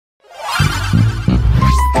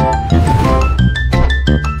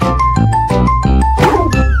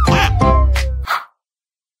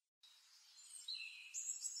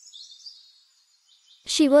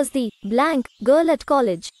She was the blank girl at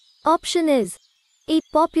college. Option is A.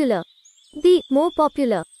 Popular, B. More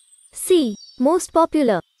popular, C. Most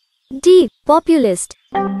popular, D. Populist.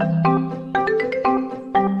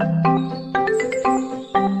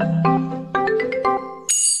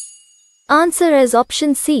 Answer is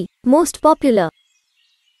option C. Most popular.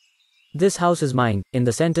 This house is mine, in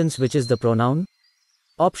the sentence which is the pronoun?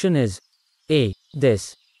 Option is A.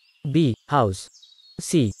 This, B. House,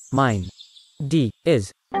 C. Mine, D.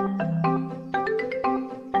 Is.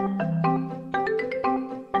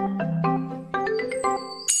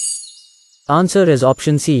 Answer is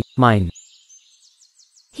option C. Mine.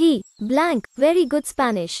 He, blank, very good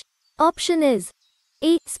Spanish. Option is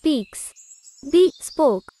A. Speaks, B.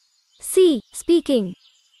 Spoke, C. Speaking,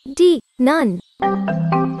 D. None.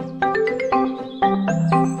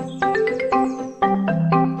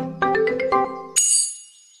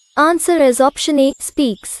 Answer is option A.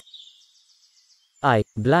 Speaks. I,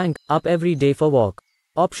 blank, up every day for walk.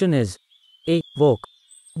 Option is A. Woke,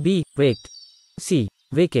 B. Waked, C.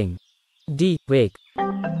 Waking, D. Wake.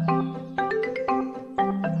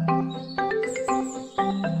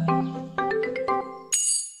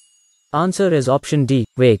 Answer is option D.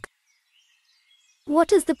 Wake.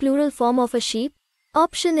 What is the plural form of a sheep?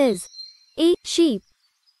 Option is A. Sheep,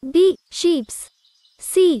 B. Sheeps,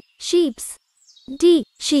 C. Sheeps, D.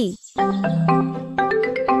 She.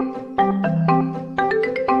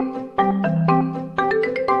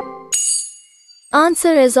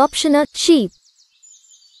 Answer is option A. Sheep.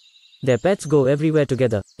 Their pets go everywhere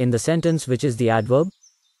together, in the sentence which is the adverb?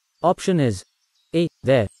 Option is A.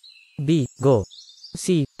 There, B. Go,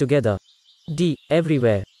 C. Together, D.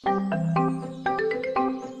 Everywhere.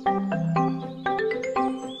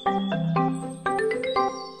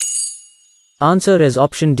 Answer is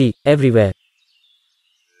option D. Everywhere.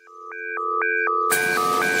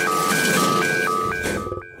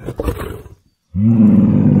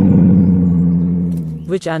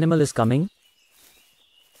 Which animal is coming?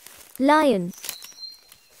 Lion.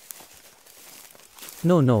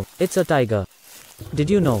 No, it's a tiger. Did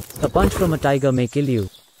you know, a punch from a tiger may kill you?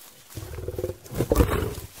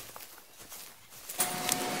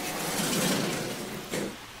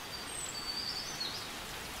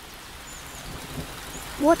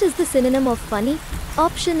 What is the synonym of funny?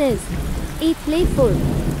 Option is A. Playful,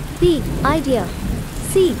 B. Idea,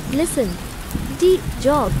 C. Listen, D.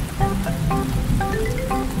 Jog.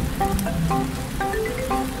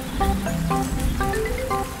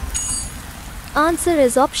 Answer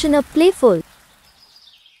is option A. Playful.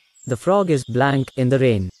 The frog is blank in the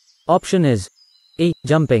rain. Option is A.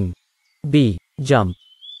 Jumping, B. Jump,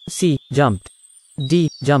 C. Jumped, D.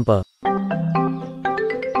 Jumper.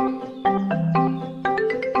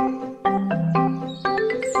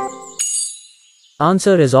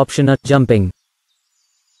 Answer is option A. Jumping.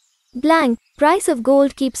 Blank, price of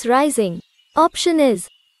gold keeps rising. Option is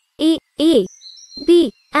A.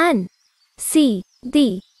 B. An, C.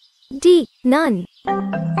 D. D. None.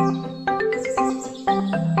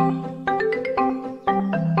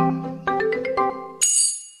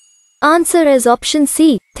 Answer is option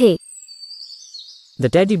C. The. The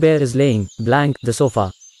teddy bear is laying blank the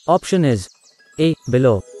sofa. Option is A.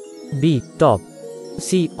 Below, B. Top,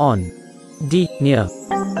 C. On, D. Near.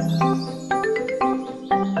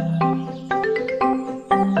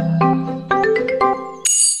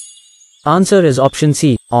 Answer is option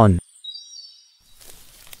C. On.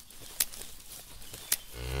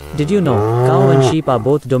 Did you know, cow and sheep are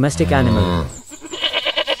both domestic animals?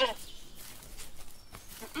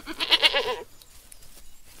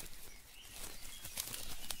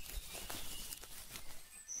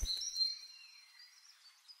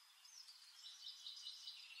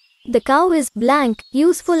 The cow is blank,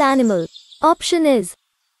 useful animal. Option is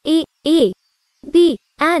A. B.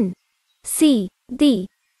 An, C. D.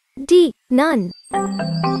 D. None.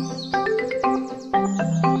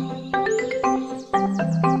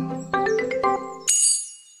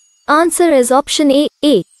 Answer is option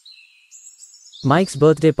A. Mike's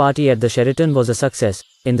birthday party at the Sheraton was a success,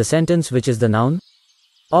 in the sentence which is the noun?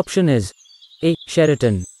 Option is A.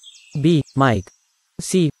 Sheraton, B. Mike,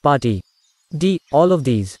 C. Party, D. All of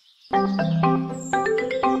these.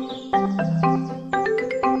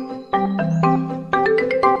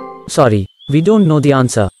 Sorry, we don't know the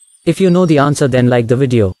answer. If you know the answer, then like the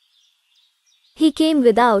video. He came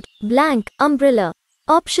without blank umbrella.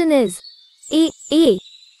 Option is A.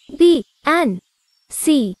 B. An,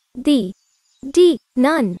 C. D. D.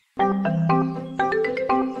 None.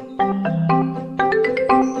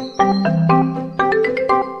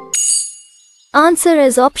 Answer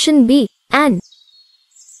is option B. An.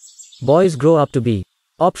 Boys grow up to be.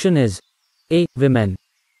 Option is A. Women,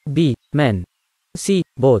 B. Men. C.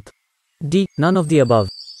 Both. D. None of the above.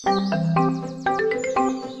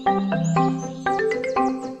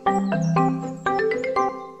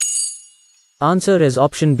 Answer is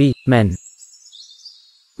option B. Men.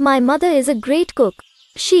 My mother is a great cook.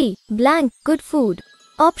 She blank good food.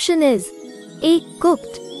 Option is A.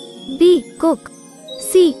 Cooked, B. Cook,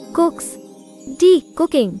 C. Cooks, D.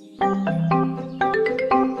 Cooking.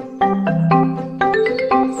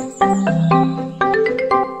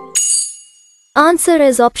 Answer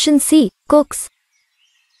is option C. Cooks.